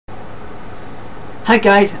Hi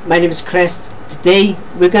guys, my name is Chris. Today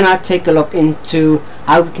we're gonna take a look into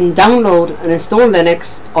how we can download and install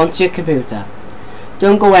Linux onto your computer.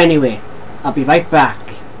 Don't go anywhere, I'll be right back.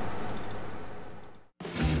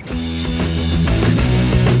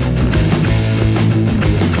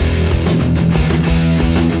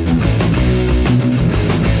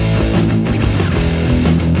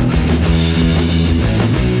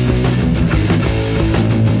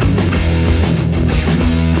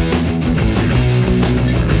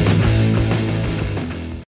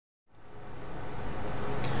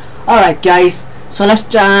 Alright guys, so let's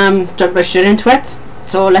jump right straight into it.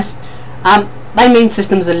 So let's, my main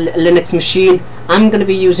system is a Linux machine. I'm going to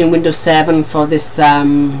be using Windows 7 for this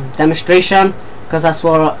demonstration, because that's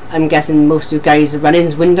what I'm guessing most of you guys are running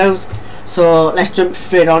is Windows. So let's jump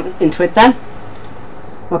straight on into it then.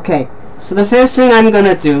 Okay, so the first thing I'm going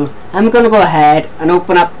to do, I'm going to go ahead and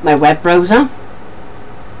open up my web browser.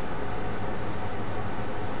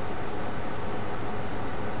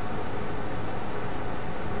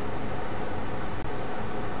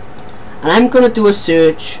 And I'm going to do a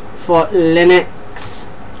search for Linux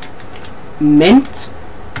Mint.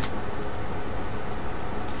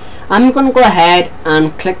 I'm going to go ahead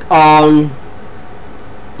and click on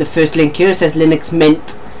the first link here. It says Linux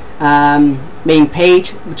Mint main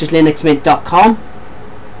page, which is linuxmint.com.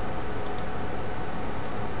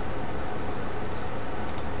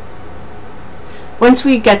 Once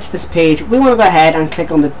we get to this page, we want to go ahead and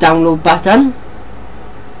click on the download button.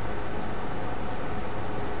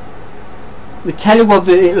 It'll tell you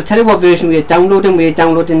what version we are downloading. We are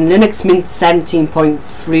downloading Linux Mint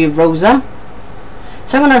 17.3 Rosa.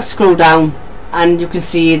 So I'm going to scroll down, and you can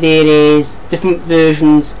see there is different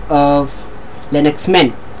versions of Linux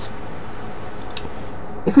Mint.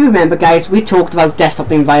 If you remember, guys, we talked about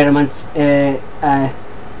desktop environments in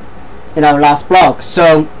our last blog.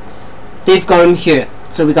 So they've got them here.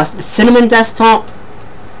 So we got the Cinnamon desktop.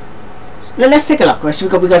 So let's take a look. Right, so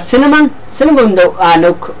we got Cinnamon no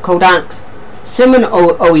codecs. Cinnamon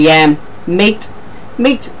OEM, Mate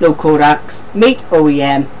no codecs, Mate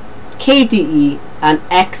OEM, KDE, and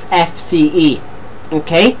XFCE.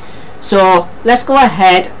 Okay, so let's go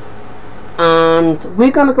ahead and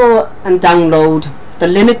we're gonna go and download the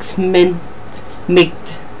Linux Mint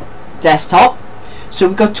Mate desktop. So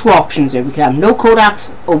we've got two options here. We can have no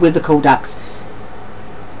codecs or with the codecs.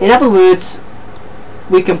 In other words,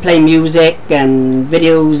 we can play music and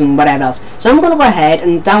videos and whatever else. So I'm gonna go ahead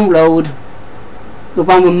and download the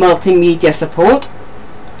one with multimedia support,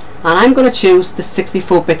 and I'm going to choose the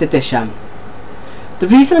 64-bit edition. The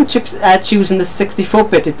reason I'm choosing the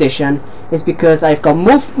 64-bit edition is because I've got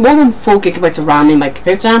more than 4 GB of RAM in my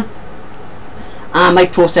computer, and my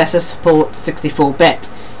processor supports 64-bit.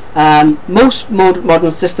 Most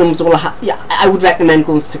modern systems will I would recommend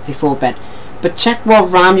going 64-bit, but check what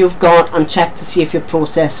RAM you've got and check to see if your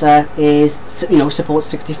processor is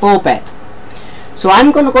supports 64-bit. So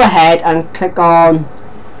I'm going to go ahead and click on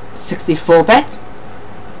 64-bit.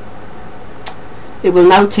 It will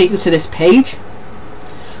now take you to this page.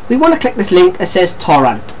 We want to click this link that says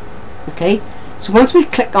torrent. Okay, so once we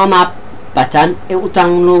click on that button, it will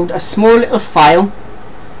download a small little file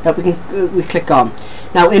that we click on.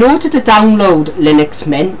 Now, in order to download Linux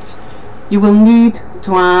Mint, you will need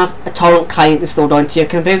to have a torrent client installed onto your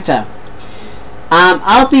computer.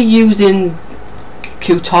 I'll be using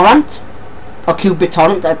QBittorrent. Or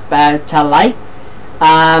QBittorrent, tell a lie,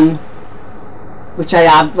 which I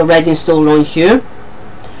have already installed on here.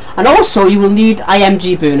 And also you will need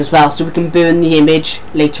IMGBurn as well, so we can burn the image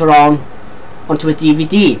later on onto a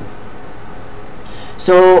DVD.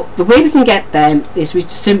 So the way we can get them is we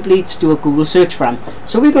simply do a Google search for them.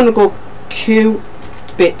 So we're going to go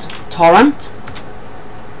QBittorrent.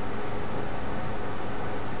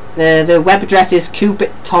 The web address is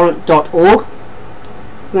QBittorrent.org.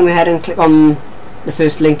 We're going to go ahead and click on the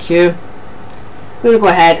first link here. We're going to go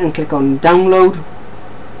ahead and click on download,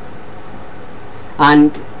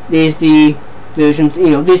 and there's the versions.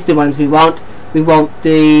 These are the ones we want. We want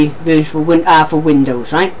the version for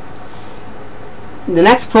Windows, right? The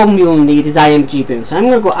next program you'll need is IMGBurn. So I'm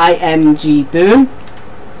going to go IMGBurn.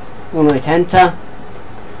 I'm going to hit enter.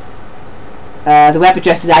 The web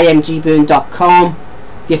address is imgburn.com,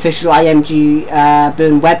 the official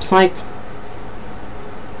IMGBurn website.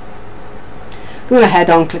 We're going to head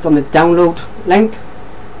on, click on the download link,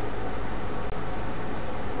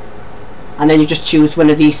 and then you just choose one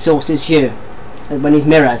of these sources here, one of these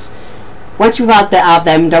mirrors. Once you've have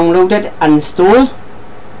them downloaded and installed,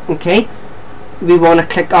 okay, we want to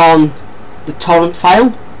click on the torrent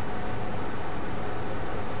file.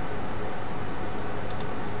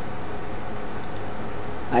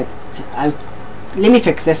 let me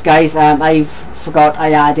fix this, guys. I've forgot I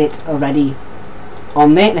had it already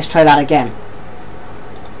on there. Let's try that again.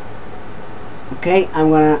 Okay, I'm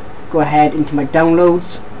gonna go ahead into my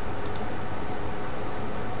downloads.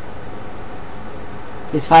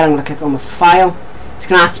 This file, I'm gonna click on the file. It's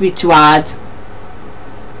gonna ask me to add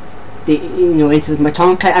the into my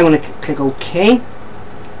tongue. I'm gonna click OK.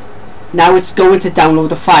 Now it's going to download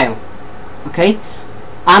the file. Okay.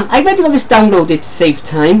 I've already got this downloaded to save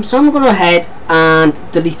time, so I'm going to go ahead and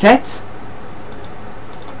delete it.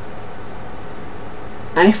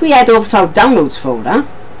 And if we head over to our downloads folder,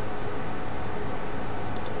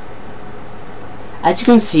 as you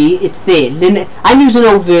can see, it's there. I'm using an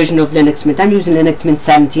old version of Linux Mint. I'm using Linux Mint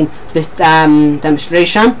 17 for this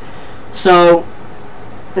demonstration. So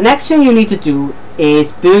the next thing you need to do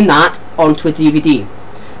is burn that onto a DVD.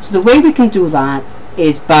 So the way we can do that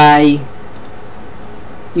is by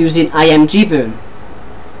using IMGBurn.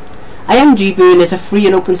 IMGBurn is a free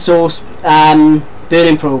and open source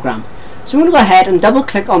burning program. So we're going to go ahead and double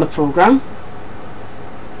click on the program.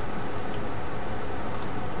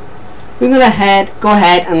 We're going to go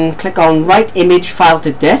ahead and click on write image file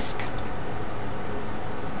to disk.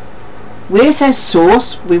 Where it says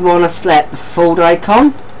source, we want to select the folder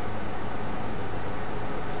icon.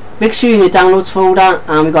 Make sure you're in your downloads folder,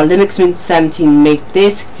 and we've got Linux Mint 17 made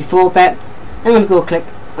this 64-bit. I'm going to go click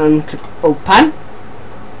open.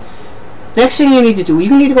 The next thing you need to do,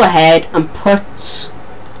 you need to go ahead and put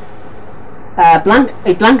a blank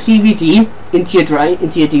DVD into your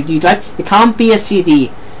DVD drive. It can't be a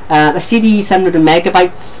CD. A CD is 700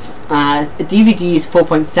 megabytes. A DVD is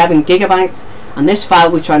 4.7 gigabytes, and this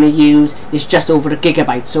file we're trying to use is just over a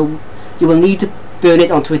gigabyte. So you will need to burn it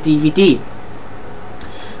onto a DVD.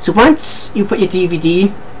 So once you put your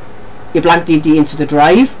blank DVD into the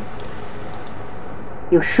drive,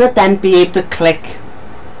 you should then be able to click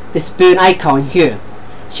this burn icon here.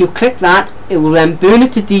 So you click that, it will then burn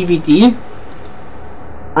it to DVD,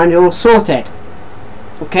 and you're all sorted.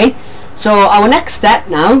 Okay, so our next step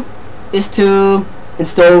now is to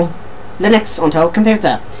install Linux onto our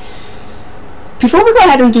computer. Before we go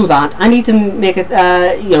ahead and do that, I need to make it,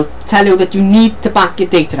 tell you that you need to back your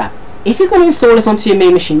data up. If you're going to install this onto your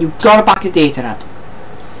main machine, you've got to back your data up.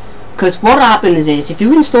 Because what happens is, if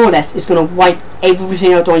you install this, it's going to wipe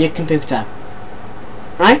everything out on your computer.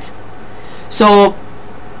 Right? So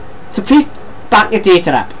please back your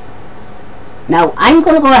data up. Now, I'm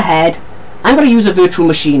going to go ahead, I'm going to use a virtual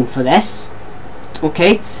machine for this.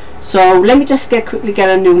 Okay? So let me just quickly get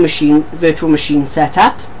a new machine, virtual machine set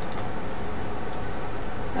up.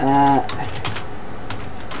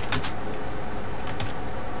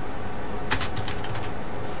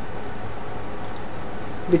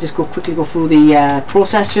 We just quickly go through the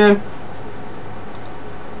process here.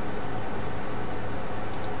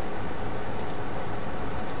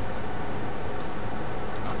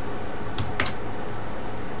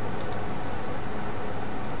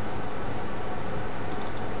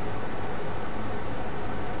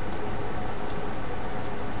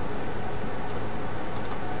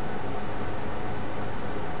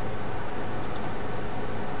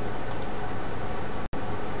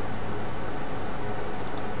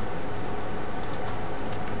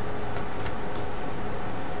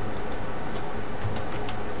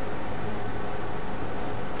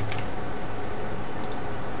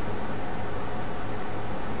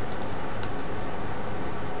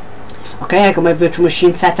 Okay, I got my virtual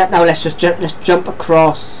machine set up now. Let's jump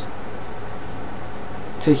across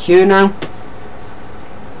to here now.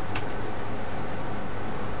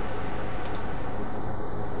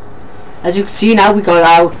 As you can see now, we got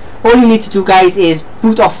our. All you need to do, guys, is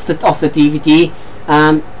boot off the DVD.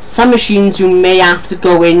 Some machines you may have to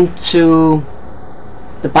go into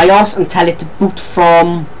the BIOS and tell it to boot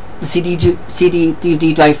from the CD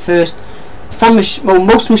DVD drive first.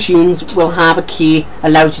 Most machines will have a key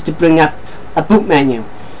allows you to bring up a boot menu,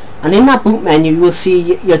 and in that boot menu you will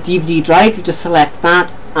see your DVD drive. You just select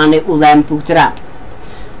that and it will then boot it up.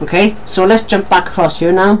 Okay, so let's jump back across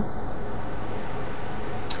here now.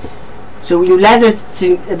 So you let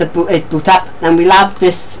it boot up, and we'll have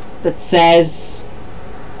this that says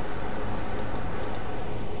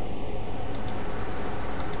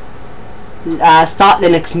Start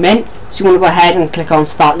Linux Mint. So you want to go ahead and click on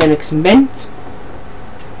Start Linux Mint.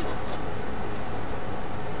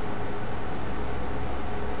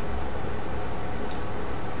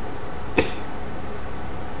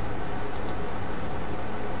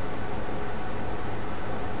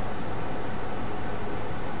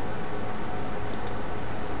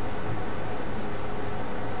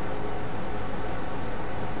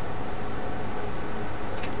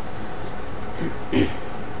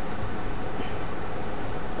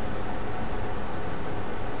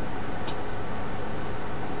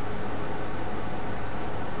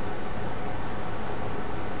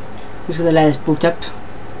 Just gonna let us boot up.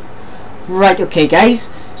 Right, okay guys,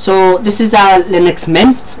 so this is our Linux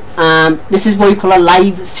Mint. This is what you call a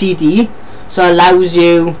live CD, so it allows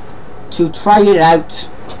you to try it out,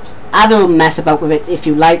 have a little mess about with it if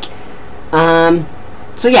you like.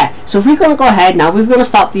 So yeah, so we're going to go ahead now, we're going to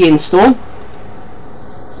start the install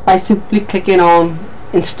by simply clicking on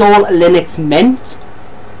Install Linux Mint.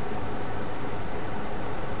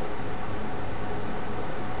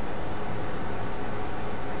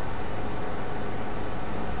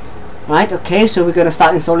 Right, okay, so we're going to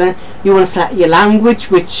start installing. You want to select your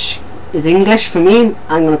language, which is English for me.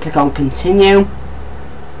 I'm going to click on Continue.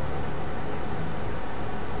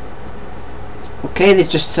 Okay,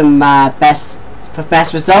 there's just some best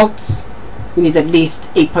results. You need at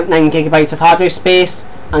least 8.9 gigabytes of hard drive space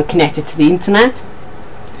and connect it to the internet.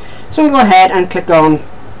 So I'm going to go ahead and click on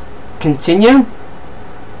Continue.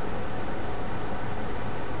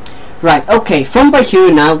 Right, okay, from by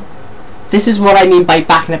here now, this is what I mean by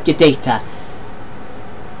backing up your data.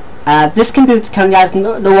 This computer currently has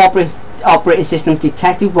no operating system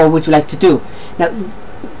detected. What would you like to do? Now,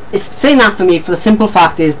 it's saying that for me for the simple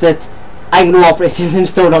fact is that I have no operating system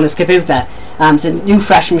installed on this computer. It's a new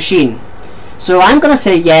fresh machine. So I'm going to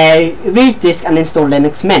say yeah, erase disk and install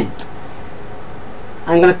Linux Mint.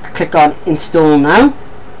 I'm going to click on Install now.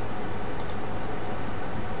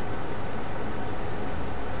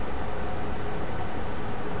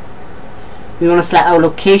 We want to select our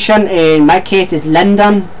location. In my case is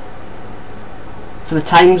London for the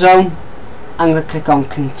time zone. I'm going to click on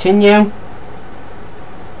Continue.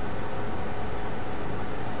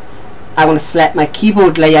 I want to select my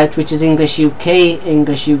keyboard layout, which is English UK, and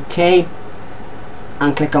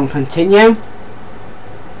click on Continue.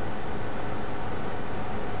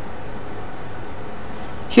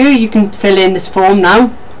 Here you can fill in this form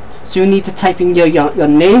now, so you need to type in your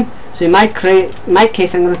name. So in my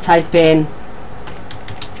case I'm going to type in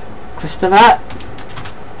Christopher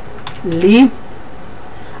Lee.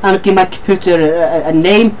 I'm going to give my computer a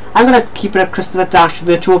name. I'm going to keep it at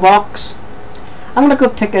Christopher-VirtualBox. I'm going to go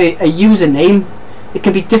pick a username. It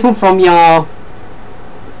can be different from your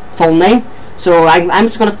full name. So I'm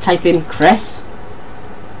just going to type in Chris.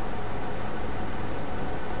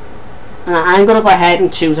 And I'm going to go ahead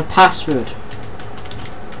and choose a password.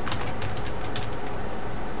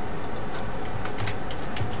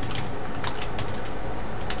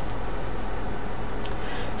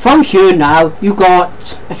 From here now, you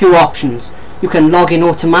got a few options. You can log in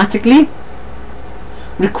automatically,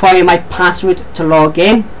 require my password to log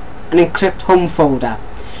in, and encrypt home folder.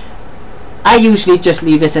 I usually just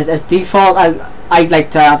leave this as default. I like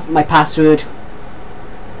to have my password.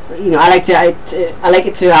 You know, I like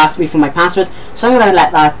it to ask me for my password, so I'm going to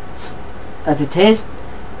let that as it is.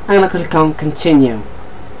 I'm going to click on Continue.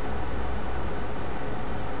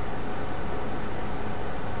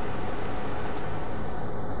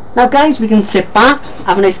 Now guys, we can sit back,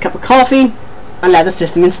 have a nice cup of coffee, and let the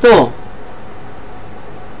system install.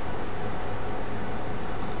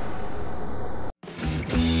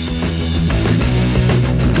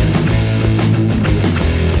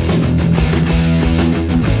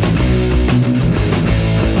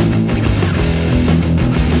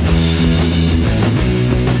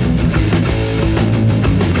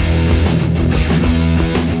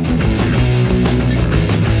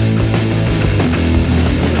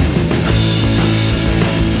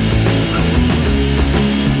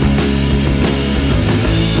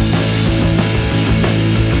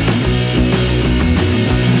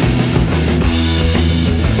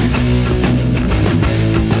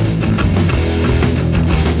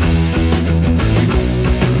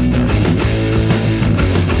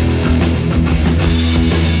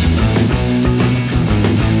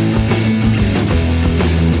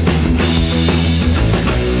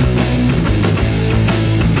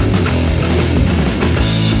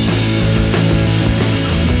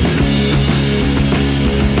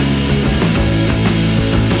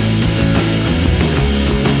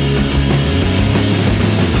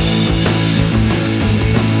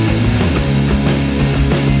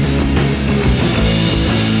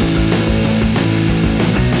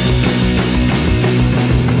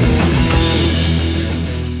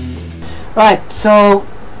 Right, so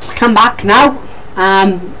come back now.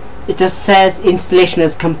 It just says installation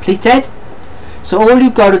is completed. So all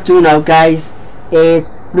you've got to do now, guys, is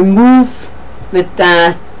remove the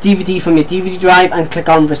DVD from your DVD drive and click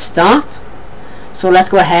on restart. So let's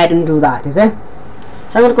go ahead and do that, is it?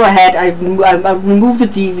 So I'm going to go ahead, I've removed the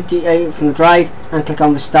DVD from the drive and click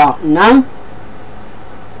on restart now.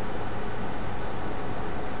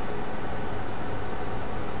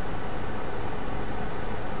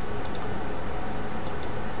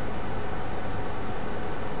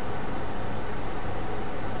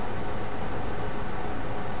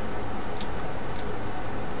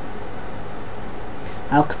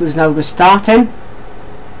 Our computer's now restarting.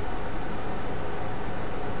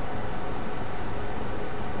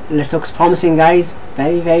 This looks promising, guys.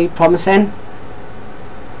 Very, very promising.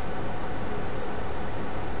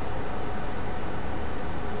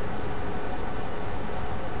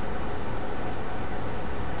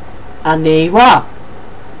 And there you are.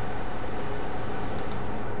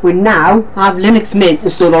 We now have Linux Mint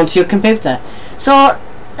installed onto your computer. So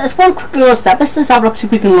there's one quick little step. Let's just have a look, see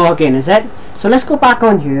if we can log in, is it? So let's go back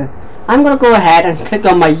on here. I'm going to go ahead and click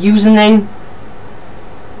on my username,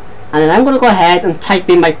 and then I'm going to go ahead and type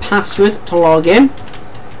in my password to log in.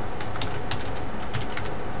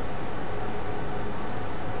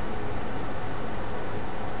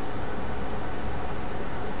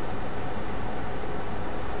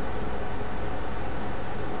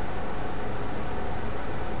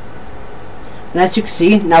 And as you can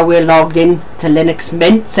see, now we're logged in to Linux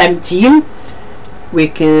Mint 17. We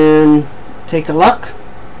can take a look.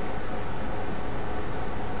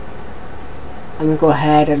 And go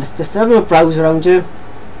ahead and let's just have a browse around you.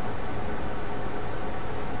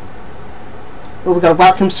 Oh, we've got a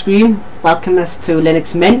welcome screen. Welcome us to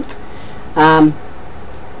Linux Mint.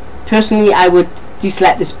 Personally, I would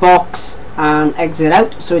deselect this box and exit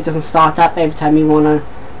out so it doesn't start up every time you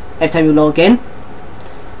log in.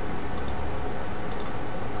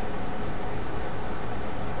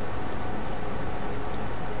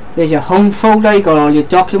 There's your home folder. You got all your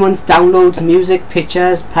documents, downloads, music,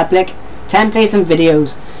 pictures, public, templates and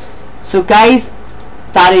videos. So guys,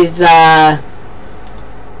 that is I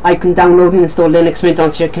can download and install Linux Mint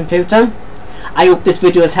onto your computer. I hope this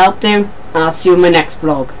video has helped you, and I'll see you in my next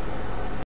vlog.